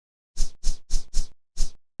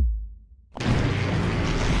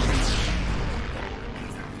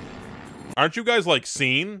Aren't you guys, like,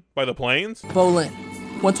 seen by the planes? Bolin,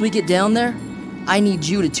 once we get down there, I need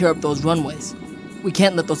you to tear up those runways. We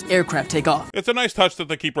can't let those aircraft take off. It's a nice touch that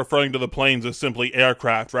they keep referring to the planes as simply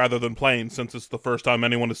aircraft rather than planes, since it's the first time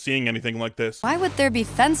anyone is seeing anything like this. Why would there be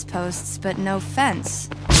fence posts but no fence?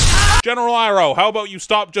 General Iroh, how about you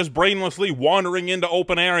stop just brainlessly wandering into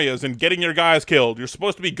open areas and getting your guys killed? You're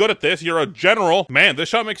supposed to be good at this. You're a general. Man, this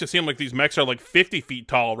shot makes it seem like these mechs are like 50 feet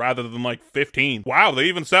tall rather than like 15. Wow, they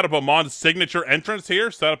even set up Amon's signature entrance here,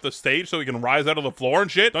 set up the stage so he can rise out of the floor and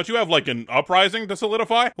shit. Don't you have like an uprising to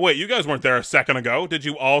solidify? Wait, you guys weren't there a second ago. Did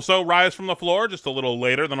you also rise from the floor just a little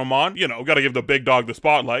later than Amon? You know, gotta give the big dog the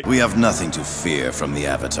spotlight. We have nothing to fear from the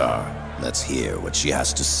Avatar. Let's hear what she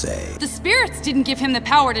has to say. The spirits didn't give him the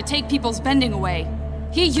power to take people's bending away.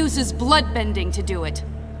 He uses blood bending to do it.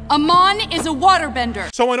 Amon is a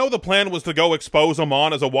waterbender. So I know the plan was to go expose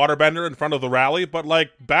Amon as a waterbender in front of the rally, but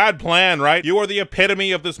like, bad plan, right? You are the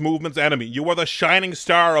epitome of this movement's enemy. You are the shining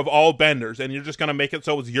star of all benders, and you're just gonna make it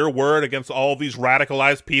so it's your word against all these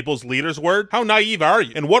radicalized people's leaders' word? How naive are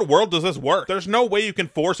you? In what world does this work? There's no way you can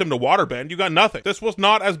force him to waterbend. You got nothing. This was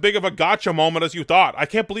not as big of a gotcha moment as you thought. I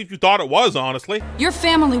can't believe you thought it was, honestly. Your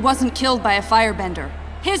family wasn't killed by a firebender.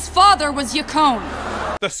 His father was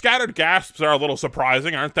Yakone. The scattered gasps are a little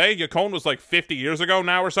surprising, aren't they? Yakone was like 50 years ago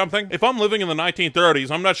now or something. If I'm living in the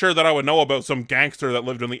 1930s, I'm not sure that I would know about some gangster that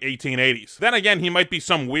lived in the 1880s. Then again, he might be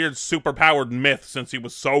some weird superpowered myth since he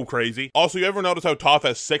was so crazy. Also, you ever notice how Toph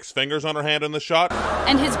has 6 fingers on her hand in the shot?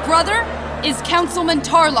 And his brother is Councilman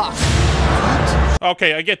Tarlock.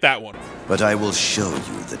 Okay, I get that one. But I will show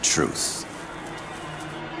you the truth.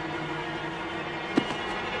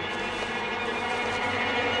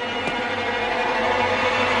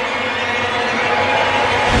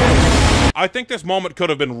 I think this moment could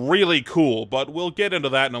have been really cool, but we'll get into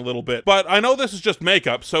that in a little bit. But I know this is just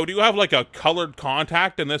makeup, so do you have like a colored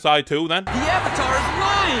contact in this eye too then? The Avatar is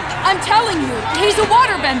lying! I'm telling you, he's a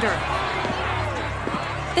waterbender.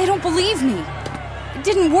 They don't believe me. It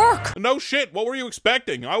didn't work. No shit, what were you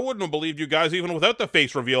expecting? I wouldn't have believed you guys even without the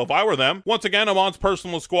face reveal if I were them. Once again, Amon's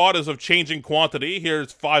personal squad is of changing quantity.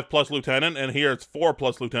 Here's 5+ lieutenant, and here it's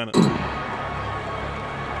 4+ lieutenant.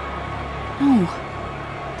 Oh.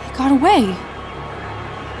 Got away.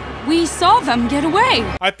 We saw them get away.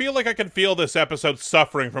 I feel like I can feel this episode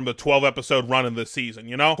suffering from the 12-episode run in this season,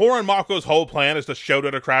 you know? Korra and Mako's whole plan is to shout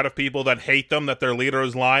at a crowd of people that hate them that their leader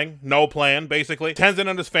is lying. No plan, basically. Tenzin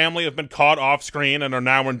and his family have been caught off-screen and are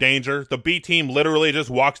now in danger. The B-team literally just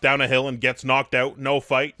walks down a hill and gets knocked out. No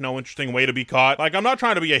fight, no interesting way to be caught. Like, I'm not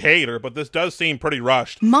trying to be a hater, but this does seem pretty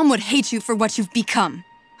rushed. Mom would hate you for what you've become.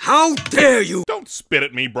 How dare you! Don't spit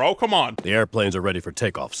at me, bro. Come on. The airplanes are ready for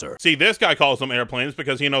takeoff, sir. See, this guy calls them airplanes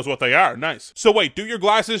because he knows what they are. Nice. So wait, do your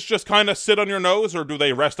glasses just kind of sit on your nose or do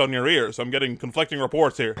they rest on your ears? I'm getting conflicting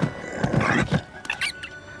reports here.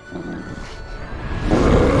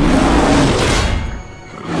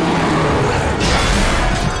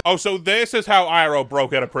 Oh, so this is how Iroh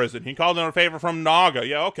broke out of prison. He called in a favor from Naga.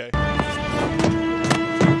 Yeah, okay.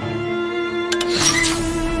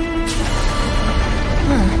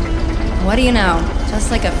 What do you know?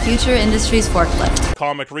 Just like a future industries forklift.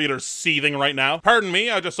 Comic readers seething right now. Pardon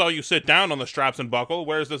me, I just saw you sit down on the straps and buckle.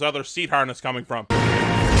 Where's this other seat harness coming from?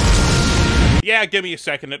 Yeah, give me a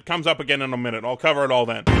second. It comes up again in a minute. I'll cover it all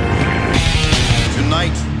then.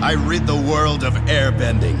 Tonight, I rid the world of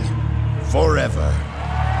airbending. Forever.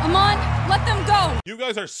 Amon, let them go. You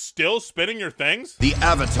guys are still spinning your things? The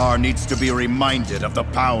Avatar needs to be reminded of the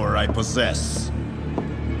power I possess.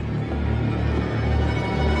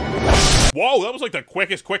 Whoa, that was like the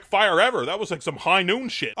quickest quick fire ever. That was like some high noon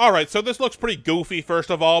shit. Alright, so this looks pretty goofy first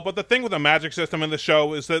of all, but the thing with the magic system in the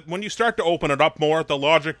show is that when you start to open it up more, the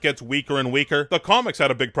logic gets weaker and weaker. The comics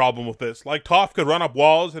had a big problem with this. Like, Toph could run up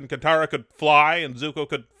walls, and Katara could fly, and Zuko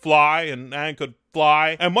could fly, and Aang could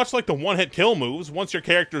fly. And much like the one-hit kill moves, once your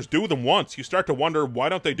characters do them once, you start to wonder why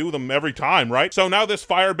don't they do them every time, right? So now this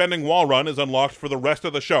firebending wall run is unlocked for the rest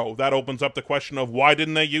of the show. That opens up the question of why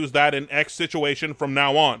didn't they use that in X situation from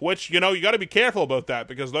now on? Which, you know, you gotta be careful about that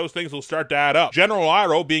because those things will start to add up. General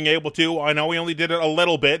Iroh being able to, I know he only did it a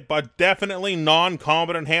little bit, but definitely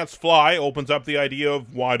non-combat enhanced fly opens up the idea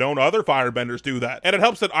of why don't other firebenders do that? And it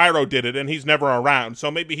helps that Iroh did it and he's never around,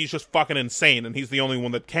 so maybe he's just fucking insane and he's the only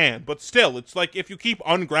one that can. But still, it's like, if you keep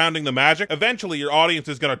ungrounding the magic, eventually your audience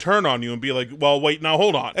is gonna turn on you and be like, well, wait, now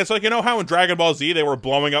hold on. It's like, you know how in Dragon Ball Z they were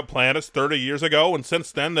blowing up planets 30 years ago, and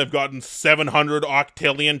since then they've gotten 700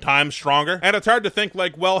 octillion times stronger? And it's hard to think,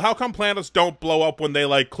 like, well, how come planets don't blow up when they,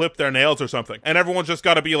 like, clip their nails or something? And everyone's just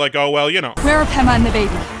gotta be like, oh, well, you know. Where are Pema and the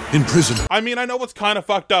baby? In prison. I mean, I know it's kind of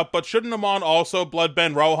fucked up, but shouldn't Amon also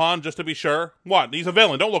bloodbend Rohan just to be sure? What? He's a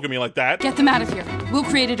villain. Don't look at me like that. Get them out of here. We'll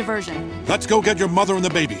create a diversion. Let's go get your mother and the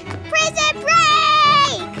baby. Prison break!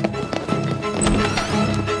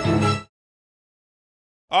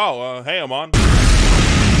 Oh, hey, Amon.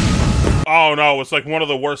 Oh no, it's like one of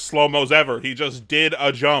the worst slow-mos ever. He just did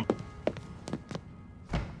a jump.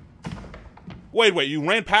 Wait, you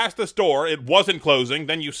ran past this door, it wasn't closing,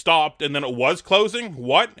 then you stopped, and then it was closing?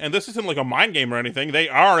 What? And this isn't like a mind game or anything, they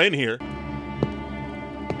are in here.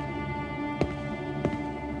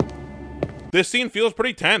 This scene feels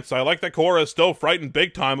pretty tense. I like that Korra is still frightened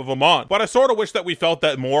big time of Amon, but I sort of wish that we felt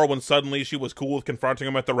that more when suddenly she was cool with confronting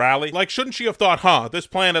him at the rally. Like, shouldn't she have thought, huh, this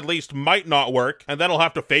plan at least might not work, and then I'll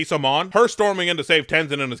have to face Amon? Her storming in to save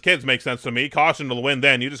Tenzin and his kids makes sense to me. Caution to the wind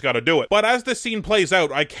then, you just gotta do it. But as this scene plays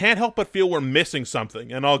out, I can't help but feel we're missing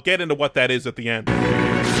something, and I'll get into what that is at the end.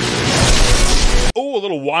 Oh, a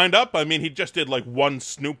little wind up. I mean, he just did like one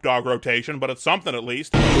Snoop Dogg rotation, but it's something at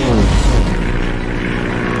least.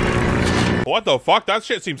 What the fuck? That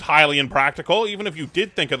shit seems highly impractical, even if you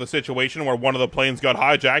did think of the situation where one of the planes got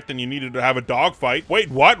hijacked and you needed to have a dogfight. Wait,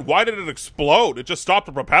 what? Why did it explode? It just stopped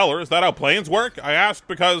the propeller. Is that how planes work? I ask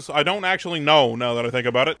because I don't actually know, now that I think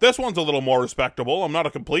about it. This one's a little more respectable. I'm not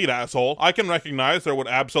a complete asshole. I can recognize there would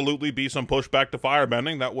absolutely be some pushback to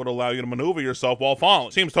firebending that would allow you to maneuver yourself while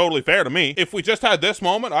falling. Seems totally fair to me. If we just had this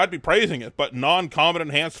moment, I'd be praising it, but non-combat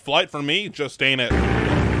enhanced flight for me just ain't it.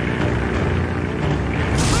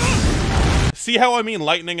 See how I mean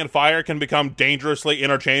lightning and fire can become dangerously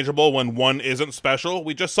interchangeable when one isn't special?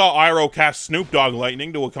 We just saw Iroh cast Snoop Dogg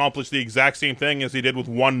lightning to accomplish the exact same thing as he did with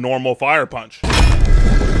one normal fire punch.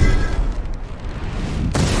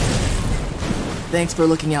 Thanks for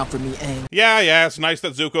looking out for me, Aang. Yeah, it's nice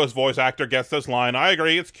that Zuko's voice actor gets this line. I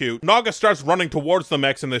agree, it's cute. Naga starts running towards the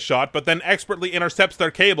mechs in this shot, but then expertly intercepts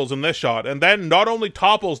their cables in this shot, and then not only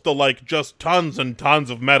topples the, like, just tons and tons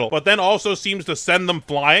of metal, but then also seems to send them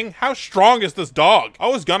flying. How strong is this dog? I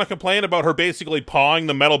was gonna complain about her basically pawing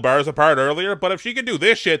the metal bars apart earlier, but if she could do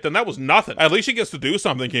this shit, then that was nothing. At least she gets to do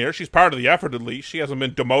something here. She's part of the effort, at least. She hasn't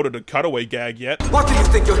been demoted to cutaway gag yet. What do you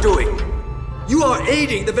think you're doing? You are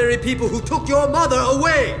aiding the very people who took your mother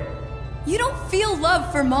away! You don't feel love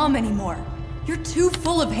for Mom anymore. You're too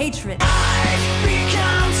full of hatred. I've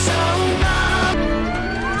become so numb.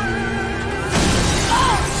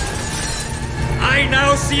 I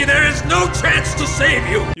now see there is no chance to save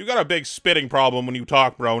you! You got a big spitting problem when you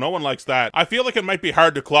talk, bro. No one likes that. I feel like it might be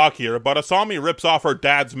hard to clock here, but Asami rips off her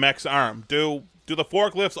dad's mech's arm. Do the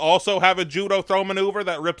forklifts also have a judo throw maneuver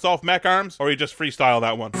that rips off mech arms? Or you just freestyle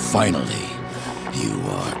that one? Finally, you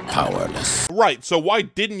are powerless. Right, so why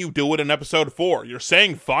didn't you do it in episode 4? You're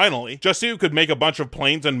saying finally, just so you could make a bunch of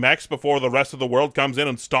planes and mechs before the rest of the world comes in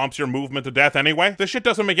and stomps your movement to death anyway? This shit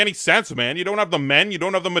doesn't make any sense, man. You don't have the men, you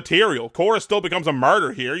don't have the material. Korra still becomes a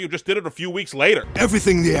martyr here, you just did it a few weeks later.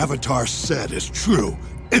 Everything the Avatar said is true,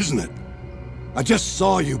 isn't it? I just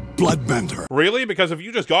saw you bloodbend her. Really? Because if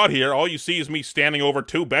you just got here, all you see is me standing over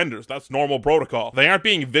 2 benders. That's normal protocol. They aren't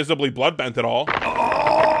being visibly bloodbent at all.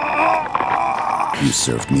 You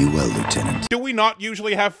served me well, Lieutenant. Do we not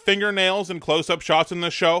usually have fingernails and close-up shots in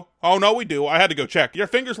this show? Oh no, we do. I had to go check. Your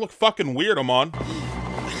fingers look fucking weird, Amon.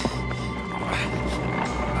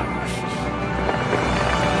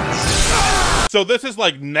 So this is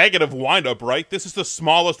like negative windup, right? This is the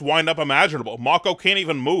smallest windup imaginable. Mako can't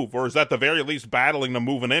even move, or is at the very least battling to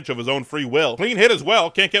move an inch of his own free will. Clean hit as well,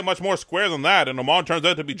 can't get much more square than that, and Amon turns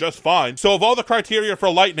out to be just fine. So if all the criteria for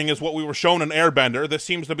lightning is what we were shown in Airbender, this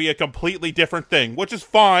seems to be a completely different thing, which is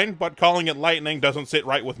fine, but calling it lightning doesn't sit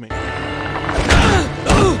right with me.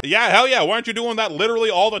 Yeah, hell yeah, why aren't you doing that literally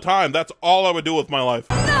all the time? That's all I would do with my life.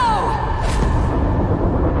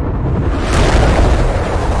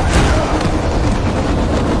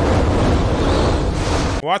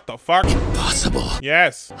 What the fuck? Impossible.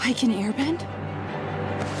 Yes. I can airbend?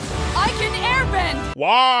 I can airbend!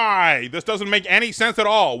 Why? This doesn't make any sense at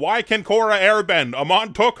all. Why can Korra airbend?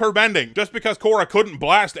 Amon took her bending. Just because Korra couldn't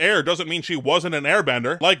blast air doesn't mean she wasn't an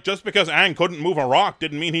airbender. Like, just because Aang couldn't move a rock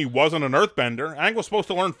didn't mean he wasn't an earthbender. Aang was supposed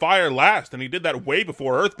to learn fire last, and he did that way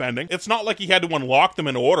before earthbending. It's not like he had to unlock them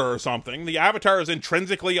in order or something. The Avatar is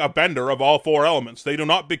intrinsically a bender of all 4 elements. They do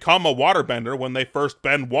not become a waterbender when they first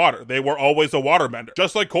bend water. They were always a waterbender.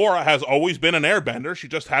 Just like Korra has always been an airbender, she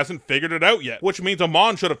just hasn't figured it out yet. Which means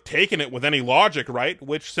Amon should have taken taken it with any logic, right?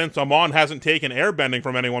 Which, since Amon hasn't taken airbending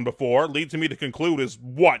from anyone before, leads me to conclude is,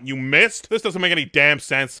 what, you missed? This doesn't make any damn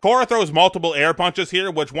sense. Korra throws multiple air punches here,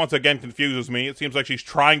 which once again confuses me. It seems like she's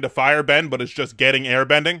trying to firebend, but is just getting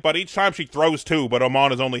airbending. But each time she throws two, but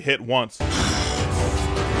Amon has only hit once.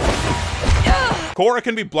 Korra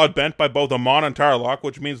can be bloodbent by both Amon and Tarlok,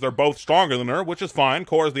 which means they're both stronger than her, which is fine.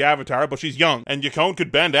 Korra's the Avatar, but she's young, and Yakone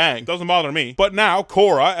could bend Aang. Doesn't bother me. But now,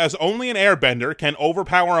 Korra, as only an airbender, can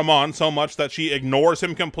overpower Amon so much that she ignores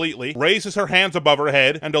him completely, raises her hands above her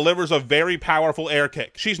head, and delivers a very powerful air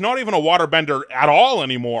kick. She's not even a waterbender at all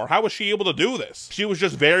anymore. How was she able to do this? She was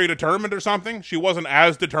just very determined or something? She wasn't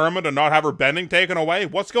as determined to not have her bending taken away?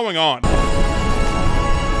 What's going on?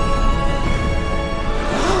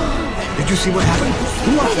 Did you see what happened?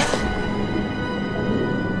 Who was that?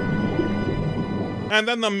 And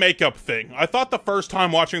then the makeup thing. I thought the first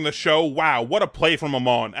time watching the show, wow, what a play from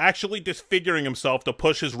Amon, actually disfiguring himself to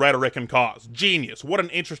push his rhetoric and cause. Genius. What an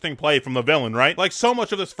interesting play from the villain, right? Like, so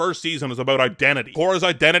much of this first season is about identity. Korra's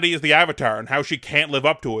identity is the Avatar, and how she can't live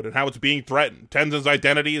up to it, and how it's being threatened. Tenzin's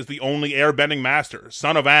identity is the only airbending master,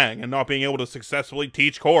 son of Aang, and not being able to successfully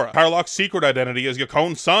teach Korra. Tarlok's secret identity is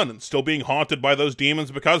Yakone's son, and still being haunted by those demons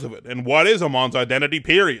because of it. And what is Amon's identity,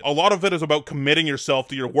 period? A lot of it is about committing yourself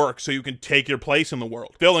to your work so you can take your place in the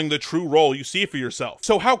world, filling the true role you see for yourself.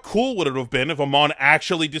 So how cool would it have been if Amon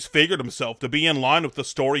actually disfigured himself to be in line with the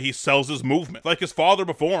story he sells as movement? Like his father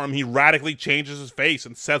before him, he radically changes his face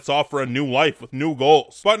and sets off for a new life with new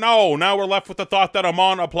goals. But no, now we're left with the thought that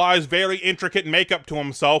Amon applies very intricate makeup to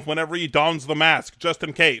himself whenever he dons the mask, just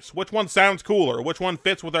in case. Which one sounds cooler? Which one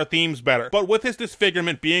fits with our themes better? But with his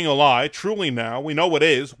disfigurement being a lie, truly now, we know it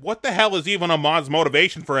is, what the hell is even Amon's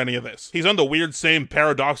motivation for any of this? He's on the weird same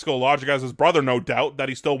paradoxical logic as his brother, no doubt, that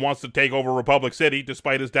he still wants to take over Republic City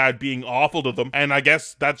despite his dad being awful to them, and I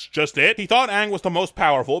guess that's just it. He thought Aang was the most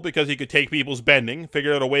powerful because he could take people's bending,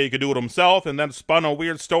 figured out a way he could do it himself, and then spun a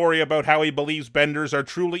weird story about how he believes benders are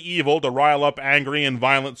truly evil to rile up angry and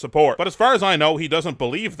violent support. But as far as I know, he doesn't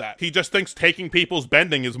believe that. He just thinks taking people's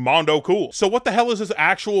bending is mondo cool. So what the hell is his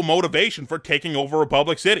actual motivation for taking over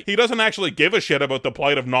Republic City? He doesn't actually give a shit about the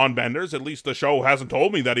plight of non-benders, at least the show hasn't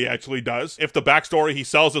told me that he actually does. If the backstory he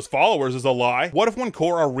sells his followers is a lie, what if when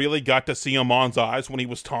Korra really got to see Amon's eyes when he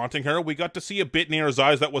was taunting her, we got to see a bit near his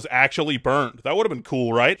eyes that was actually burned? That would have been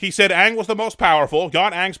cool, right? He said Aang was the most powerful,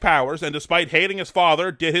 got Aang's powers, and despite hating his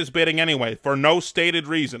father, did his bidding anyway, for no stated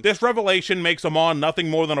reason. This revelation makes Amon nothing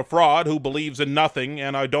more than a fraud who believes in nothing,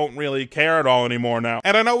 and I don't really care at all anymore now.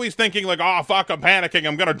 And I know he's thinking like, oh fuck, I'm panicking,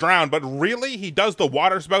 I'm gonna drown, but really? He does the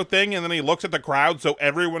water spout thing, and then he looks at the crowd so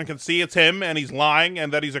everyone can see it's him, and he's lying,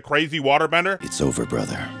 and that he's a crazy waterbender? It's over,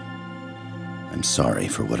 brother. I'm sorry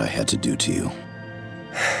for what I had to do to you.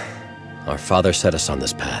 Our father set us on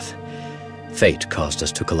this path. Fate caused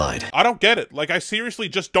us to collide. I don't get it. Like, I seriously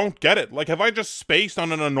just don't get it. Like, have I just spaced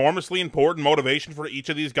on an enormously important motivation for each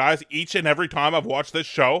of these guys each and every time I've watched this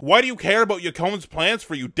show? Why do you care about Yakone's plans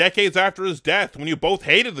for you decades after his death when you both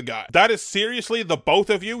hated the guy? That is seriously, the both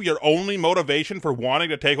of you, your only motivation for wanting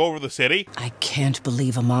to take over the city? I can't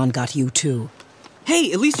believe Amon got you too.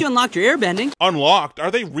 Hey, at least you unlocked your airbending. Unlocked?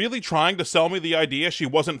 Are they really trying to sell me the idea she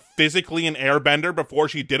wasn't physically an airbender before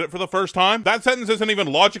she did it for the first time? That sentence isn't even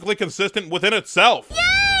logically consistent within itself. Yay!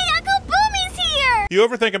 Uncle Boomy's here! You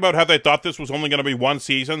ever think about how they thought this was only going to be one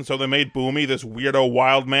season, so they made Boomy this weirdo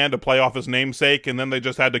wild man to play off his namesake, and then they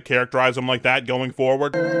just had to characterize him like that going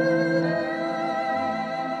forward?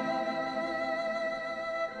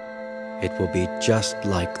 It will be just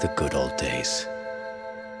like the good old days.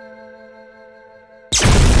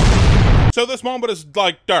 So this moment is,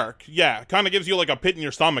 like, dark. Yeah, kind of gives you, like, a pit in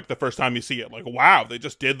your stomach the first time you see it. Like, wow, they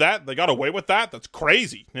just did that? They got away with that? That's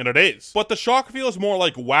crazy. And it is. But the shock feels more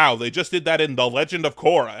like, wow, they just did that in The Legend of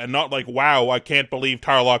Korra, and not like, wow, I can't believe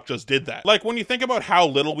Tarlok just did that. Like, when you think about how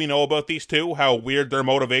little we know about these two, how weird their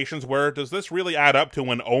motivations were, does this really add up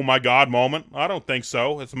to an oh my god moment? I don't think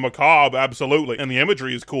so. It's macabre, absolutely, and the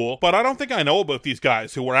imagery is cool, but I don't think I know about these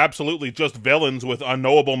guys who were absolutely just villains with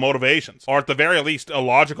unknowable motivations, or at the very least,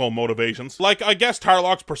 illogical motivations. Like, I guess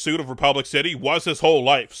Tarlok's pursuit of Republic City was his whole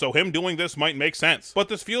life, so him doing this might make sense. But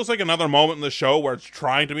this feels like another moment in the show where it's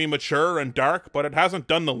trying to be mature and dark, but it hasn't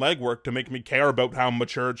done the legwork to make me care about how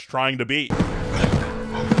mature it's trying to be.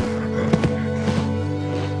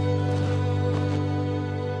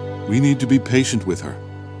 We need to be patient with her.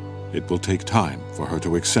 It will take time for her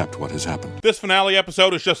to accept what has happened. This finale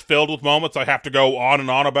episode is just filled with moments I have to go on and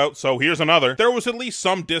on about, so here's another. There was at least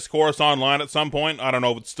some discourse online at some point, I don't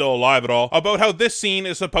know if it's still alive at all, about how this scene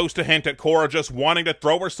is supposed to hint at Korra just wanting to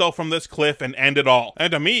throw herself from this cliff and end it all.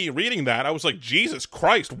 And to me, reading that, I was like, Jesus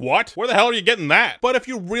Christ, what? Where the hell are you getting that? But if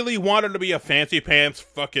you really wanted to be a fancy pants,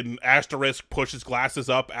 fucking asterisk, pushes glasses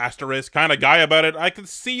up, asterisk kind of guy about it, I could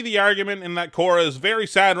see the argument in that Korra is very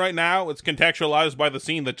sad right now. It's contextualized by the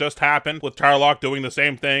scene that just happened, with Tarlok doing the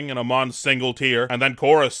same thing and Amon's single tear, and then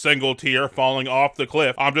Korra's single tear falling off the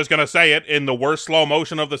cliff. I'm just gonna say it, in the worst slow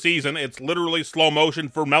motion of the season. It's literally slow motion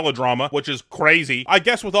for melodrama, which is crazy. I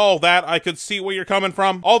guess with all that, I could see where you're coming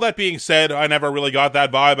from. All that being said, I never really got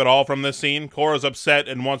that vibe at all from this scene. Korra's upset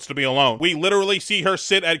and wants to be alone. We literally see her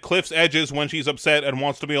sit at cliff's edges when she's upset and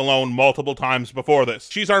wants to be alone multiple times before this.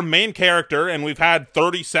 She's our main character, and we've had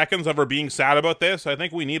 30 seconds of her being sad about this. I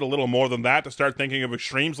think we need a little more than that to start thinking of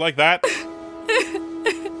extremes like that.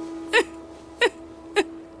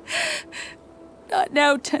 Not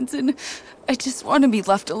now, Tenzin. I just want to be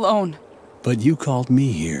left alone. But you called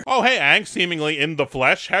me here. Oh, hey, Aang, seemingly in the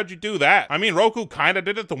flesh. How'd you do that? I mean, Roku kind of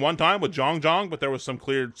did it the one time with Zhong, but there was some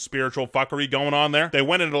clear spiritual fuckery going on there. They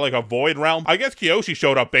went into like a void realm. I guess Kyoshi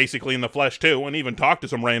showed up basically in the flesh too, and even talked to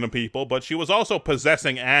some random people, but she was also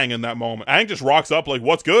possessing Aang in that moment. Aang just rocks up like,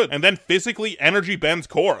 what's good? And then physically energy bends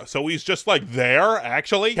Korra, so he's just like there,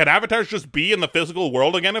 actually. Can avatars just be in the physical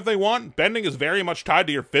world again if they want? Bending is very much tied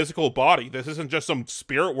to your physical body. This isn't just some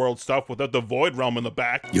spirit world stuff without the void realm in the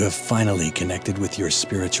back. You have finally connected with your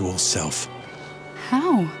spiritual self.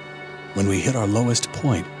 How? When we hit our lowest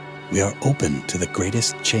point, we are open to the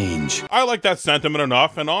greatest change. I like that sentiment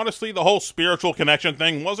enough, and honestly, the whole spiritual connection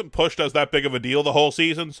thing wasn't pushed as that big of a deal the whole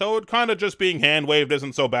season, so it kind of just being hand-waved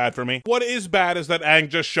isn't so bad for me. What is bad is that Aang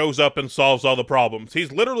just shows up and solves all the problems.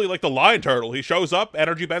 He's literally like the lion turtle. He shows up,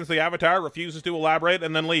 energy bends the avatar, refuses to elaborate,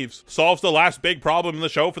 and then leaves. Solves the last big problem in the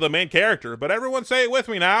show for the main character, but everyone say it with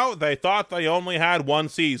me now, they thought they only had one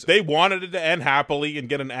season. They wanted it to end happily and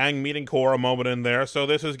get an Aang meeting Korra moment in there, so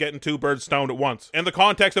this is getting two birds stoned at once. In the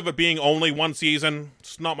context of it being only one season,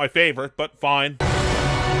 it's not my favorite, but fine.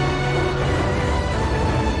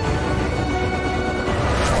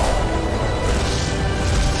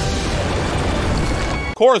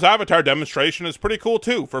 Korra's avatar demonstration is pretty cool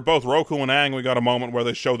too. For both Roku and Aang, we got a moment where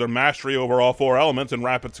they show their mastery over all four elements in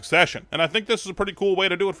rapid succession, and I think this is a pretty cool way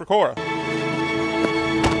to do it for Korra.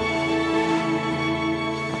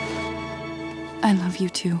 I love you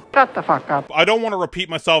too. Shut the fuck up. I don't want to repeat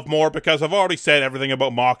myself more because I've already said everything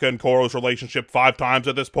about Maka and Korra's relationship 5 times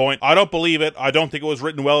at this point. I don't believe it, I don't think it was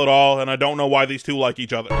written well at all, and I don't know why these two like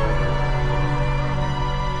each other.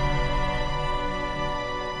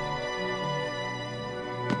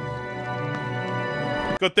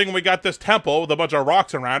 Good thing we got this temple with a bunch of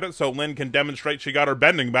rocks around it so Lin can demonstrate she got her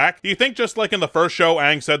bending back. Do you think just like in the first show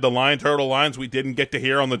Aang said the lion turtle lines we didn't get to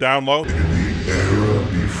hear on the down low? In the era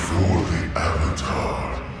before the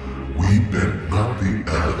Avatar, we bent not the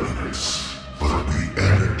elements, but the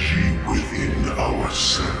energy within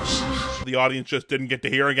ourselves. The audience just didn't get to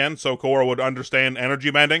hear again, so Korra would understand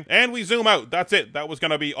energy bending. And we zoom out. That's it. That was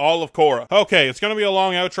going to be all of Korra. Okay, it's going to be a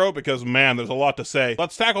long outro because, man, there's a lot to say.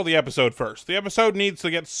 Let's tackle the episode first. The episode needs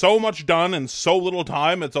to get so much done in so little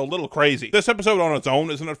time, it's a little crazy. This episode on its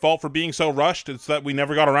own isn't at fault for being so rushed. It's that we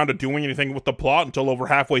never got around to doing anything with the plot until over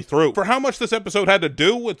halfway through. For how much this episode had to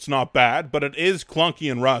do, it's not bad, but it is clunky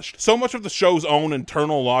and rushed. So much of the show's own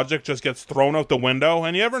internal logic just gets thrown out the window,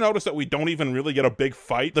 and you ever notice that we don't even really get a big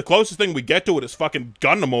fight? The closest thing we get to it is fucking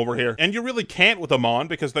Gundam over here. And you really can't with Amon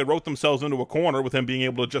because they wrote themselves into a corner with him being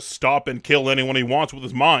able to just stop and kill anyone he wants with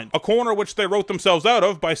his mind. A corner which they wrote themselves out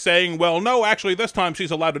of by saying, well, no, actually this time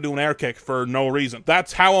she's allowed to do an air kick for no reason.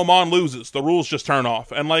 That's how Amon loses. The rules just turn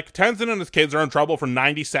off. And like, Tenzin and his kids are in trouble for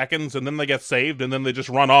 90 seconds and then they get saved and then they just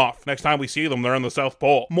run off. Next time we see them, they're in the South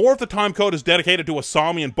Pole. More of the time code is dedicated to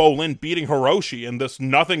Asami and Bolin beating Hiroshi and this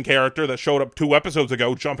nothing character that showed up 2 episodes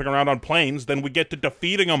ago jumping around on planes than we get to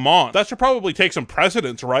defeating Amon. That should probably take some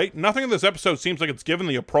precedence, right? Nothing in this episode seems like it's given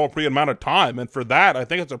the appropriate amount of time, and for that, I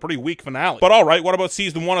think it's a pretty weak finale. But alright, what about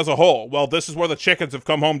season 1 as a whole? Well, this is where the chickens have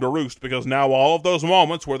come home to roost, because now all of those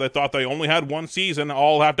moments where they thought they only had one season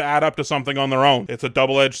all have to add up to something on their own. It's a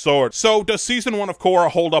double-edged sword. So, does season 1 of Korra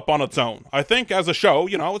hold up on its own? I think, as a show,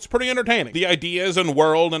 you know, it's pretty entertaining. The ideas and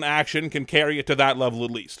world and action can carry it to that level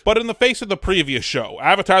at least. But in the face of the previous show,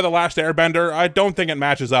 Avatar: The Last Airbender, I don't think it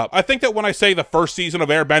matches up. I think that when I say the first season of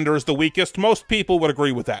Airbender is the weakest, most people would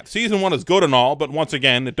agree with that. Season 1 is good and all, but once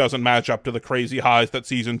again, it doesn't match up to the crazy highs that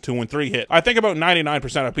Season 2 and 3 hit. I think about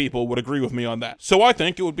 99% of people would agree with me on that. So I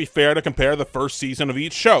think it would be fair to compare the first season of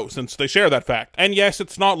each show, since they share that fact. And yes,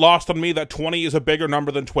 it's not lost on me that 20 is a bigger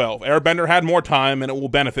number than 12. Airbender had more time, and it will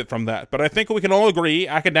benefit from that. But I think we can all agree,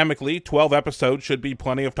 academically, 12 episodes should be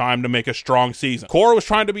plenty of time to make a strong season. Korra was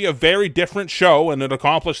trying to be a very different show, and it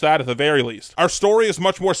accomplished that at the very least. Our story is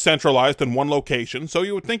much more centralized in one location, so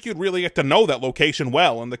you would think you'd really get to know that location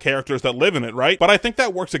well and the characters that live in it, right? But I think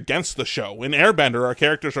that works against the show. In Airbender, our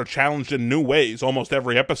characters are challenged in new ways almost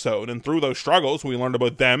every episode, and through those struggles, we learn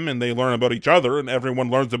about them, and they learn about each other, and everyone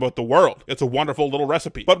learns about the world. It's a wonderful little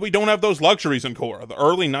recipe. But we don't have those luxuries in Korra. The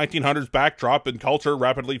early 1900s backdrop and culture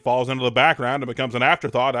rapidly falls into the background and becomes an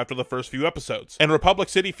afterthought after the first few episodes. And Republic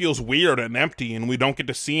City feels weird and empty, and we don't get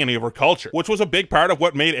to see any of her culture, which was a big part of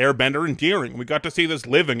what made Airbender endearing. We got to see this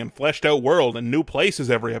living and fleshed out world in new places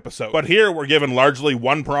every episode. But here, we're given largely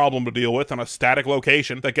one problem to deal with on a static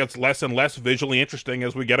location that gets less and less visually interesting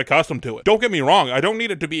as we get accustomed to it. Don't get me wrong, I don't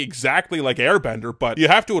need it to be exactly like Airbender, but you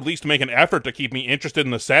have to at least make an effort to keep me interested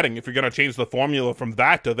in the setting if you're going to change the formula from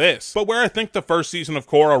that to this. But where I think the first season of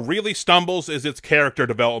Korra really stumbles is its character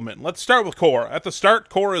development. Let's start with Korra. At the start,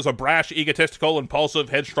 Korra is a brash, egotistical, impulsive,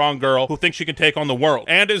 headstrong girl who thinks she can take on the world,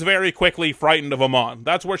 and is very quickly frightened of Amon.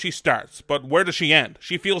 That's where she starts, but where does she end?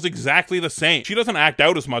 She feels exactly the same. She doesn't act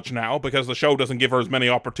out as much now, because the show doesn't give her as many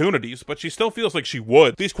opportunities, but she still feels like she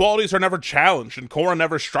would. These qualities are never challenged, and Korra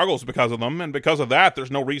never struggles because of them, and because of that,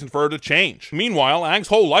 there's no reason for her to change. Meanwhile, Aang's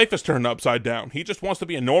whole life is turned upside down. He just wants to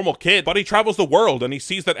be a normal kid, but he travels the world, and he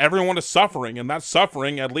sees that everyone is suffering, and that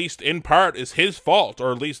suffering, at least in part, is his fault,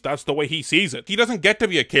 or at least that's the way he sees it. He doesn't get to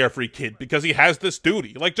be a carefree kid because he has this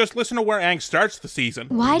duty. Like, just listen to where Aang starts the season.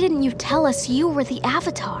 Why didn't you tell us you were the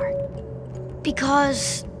Avatar?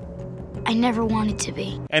 Because I never wanted to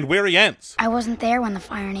be. And where he ends. I wasn't there when the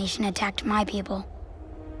Fire Nation attacked my people.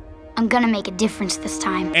 I'm gonna make a difference this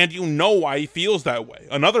time. And you know why he feels that way.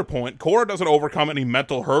 Another point, Korra doesn't overcome any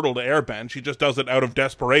mental hurdle to airbend, she just does it out of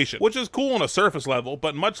desperation, which is cool on a surface level,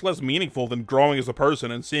 but much less meaningful than growing as a person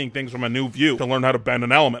and seeing things from a new view to learn how to bend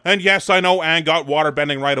an element. And yes, I know Aang got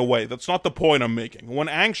waterbending right away. That's not the point I'm making. When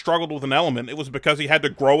Aang struggled with an element, it was because he had to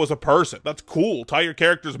grow as a person. That's cool. Tie your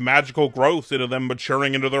character's magical growth into them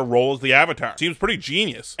maturing into their role as the Avatar. Seems pretty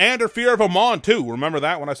genius. And her fear of Amon too. Remember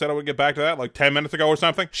that when I said I would get back to that like 10 minutes ago or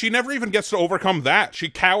something? She never even gets to overcome that. She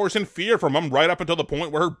cowers in fear from him right up until the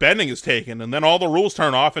point where her bending is taken, and then all the rules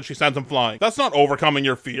turn off and she sends him flying. That's not overcoming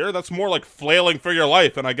your fear. That's more like flailing for your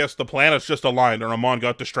life, and I guess the planets just aligned, or Amon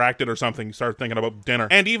got distracted or something. He started thinking about dinner.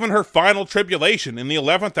 And even her final tribulation in the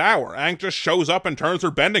 11th hour, Aang just shows up and turns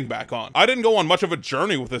her bending back on. I didn't go on much of a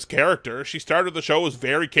journey with this character. She started the show as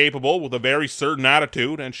very capable with a very certain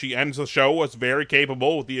attitude, and she ends the show as very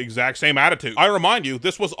capable with the exact same attitude. I remind you,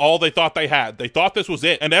 this was all they thought they had. They thought this was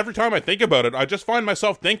it, and every time I think about it, I just find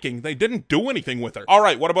myself thinking they didn't do anything with her.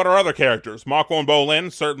 Alright, what about our other characters? Mako and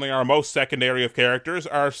Bolin, certainly our most secondary of characters,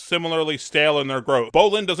 are similarly stale in their growth.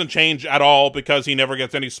 Bolin doesn't change at all because he never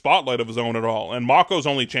gets any spotlight of his own at all, and Mako's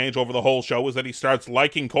only change over the whole show is that he starts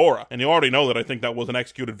liking Korra, and you already know that I think that wasn't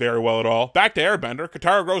executed very well at all. Back to Airbender,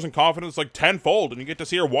 Katara grows in confidence like tenfold, and you get to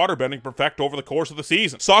see her waterbending perfect over the course of the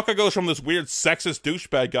season. Sokka goes from this weird sexist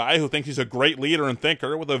douchebag guy who thinks he's a great leader and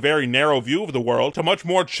thinker with a very narrow view of the world to much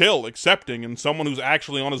more chill, accepting, and someone who's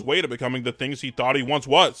actually on his way to becoming the things he thought he once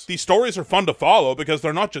was. These stories are fun to follow because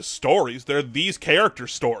they're not just stories, they're these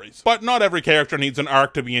characters' stories. But not every character needs an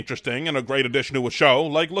arc to be interesting and a great addition to a show.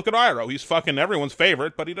 Like, look at Iroh. He's fucking everyone's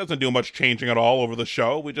favorite, but he doesn't do much changing at all over the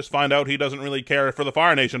show. We just find out he doesn't really care for the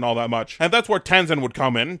Fire Nation all that much. And that's where Tenzin would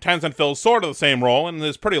come in. Tenzin fills sort of the same role and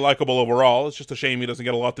is pretty likable overall. It's just a shame he doesn't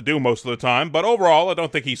get a lot to do most of the time, but overall, I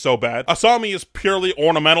don't think he's so bad. Asami is purely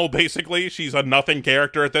ornamental, basically. She's a nothing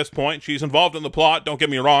character at this point. She's involved in the plot, don't get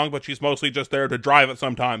me wrong, but she's mostly just there to drive it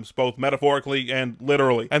sometimes, both metaphorically and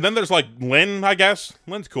literally. And then there's like Lin, I guess.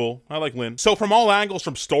 Lin's cool. I like Lin. So from all angles,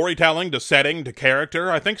 from storytelling to setting to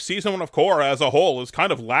character, I think season 1 of Korra as a whole is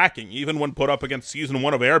kind of lacking, even when put up against season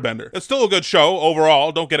 1 of Airbender. It's still a good show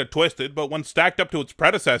overall, don't get it twisted, but when stacked up to its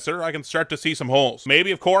predecessor, I can start to see some holes.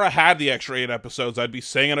 Maybe if Korra had the extra 8 episodes, I'd be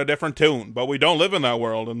singing a different tune, but we don't live in that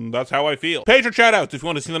world, and that's how I feel. Page your chat outs if you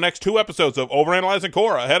want to see the next 2 episodes of Overanalyzing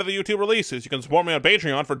Korra. Korra ahead of the YouTube releases. You can support me on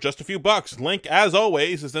Patreon for just a few bucks. Link, as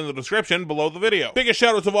always, is in the description below the video. Biggest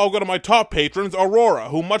shoutouts of all go to my top patrons, Aurora,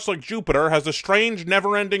 who much like Jupiter has a strange,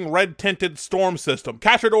 never-ending red-tinted storm system.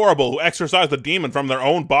 Catch Adorable, who exorcised the demon from their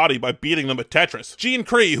own body by beating them with Tetris. Jean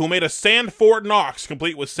Cree, who made a sand Fort Knox,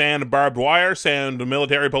 complete with sand barbed wire, sand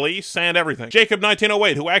military police, sand everything. Jacob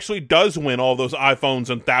 1908, who actually does win all those iPhones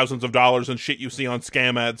and thousands of dollars and shit you see on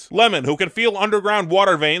scam ads. Lemon, who can feel underground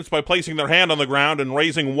water veins by placing their hand on the ground and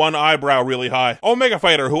raising one eyebrow really high. Omega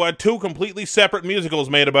Fighter, who had two completely separate musicals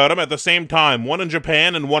made about him at the same time, one in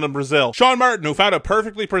Japan and one in Brazil. Sean Martin, who found a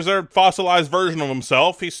perfectly preserved fossilized version of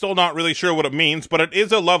himself. He's still not really sure what it means, but it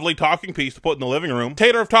is a lovely talking piece to put in the living room.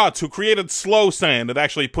 Tater of Tots, who created slow sand. It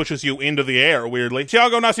actually pushes you into the air, weirdly.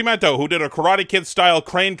 Thiago Nascimento, who did a Karate Kid style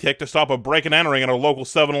crane kick to stop a break and entering at a local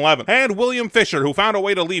 7-Eleven. And William Fisher, who found a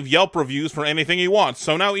way to leave Yelp reviews for anything he wants,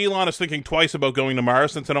 so now Elon is thinking twice about going to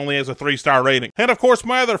Mars since it only has a 3-star rating. And of course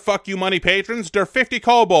my other fuck you money patrons, Der 50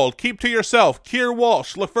 Kobold, Keep to Yourself, Kier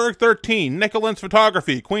Walsh, Leferg 13, Nicholas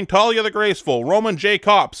Photography, Queen Talia the Graceful, Roman J.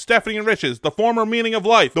 Kopp, Stephanie Riches, The Former Meaning of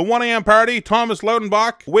Life, The 1am Party, Thomas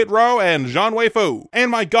Lodenbach, Whitrow, and Jean Wei Fu.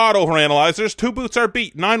 And my god overanalyzers, Two Boots Are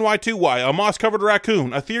Beat, 9Y2Y, A Moss-Covered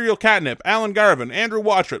Raccoon, Ethereal Catnip, Alan Garvin, Andrew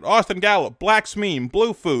Watchett, Austin Gallup, Black Smeem,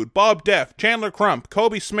 Blue Food, Bob Deff, Chandler Crump,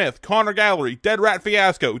 Kobe Smith, Connor Gallery, Dead Rat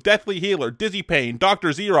Fiasco, Deathly Healer, Dizzy Payne, Dr.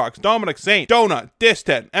 Xerox, Dominic Saint, Donut,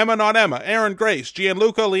 Distent, Emma Not Emma, Aaron Grace,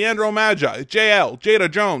 Gianluca Leandro Magi, JL, Jada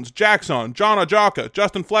Jones, Jackson, John Ajaka,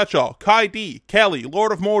 Justin Fletchall, Kai D, Kelly,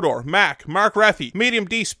 Lord of Mordor, Mac, Mark Rethy, Medium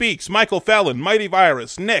D Speaks, Michael Fellon, Mighty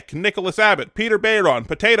Virus, Nick, Nicholas Abbott, Peter Bayron,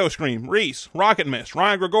 Potato Scream, Reese, Rocket Mist,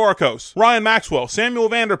 Ryan Gregorikos, Ryan Maxwell, Samuel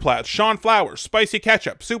Vanderplatt, Sean Flowers, Spicy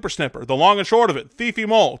Ketchup, Super Snipper, The Long and Short of It, Thiefy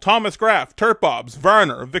Mole, Thomas Graff, Turp Bobs,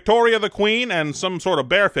 Werner, Victoria the Queen, and some sort of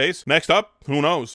bear face. Next up, who knows?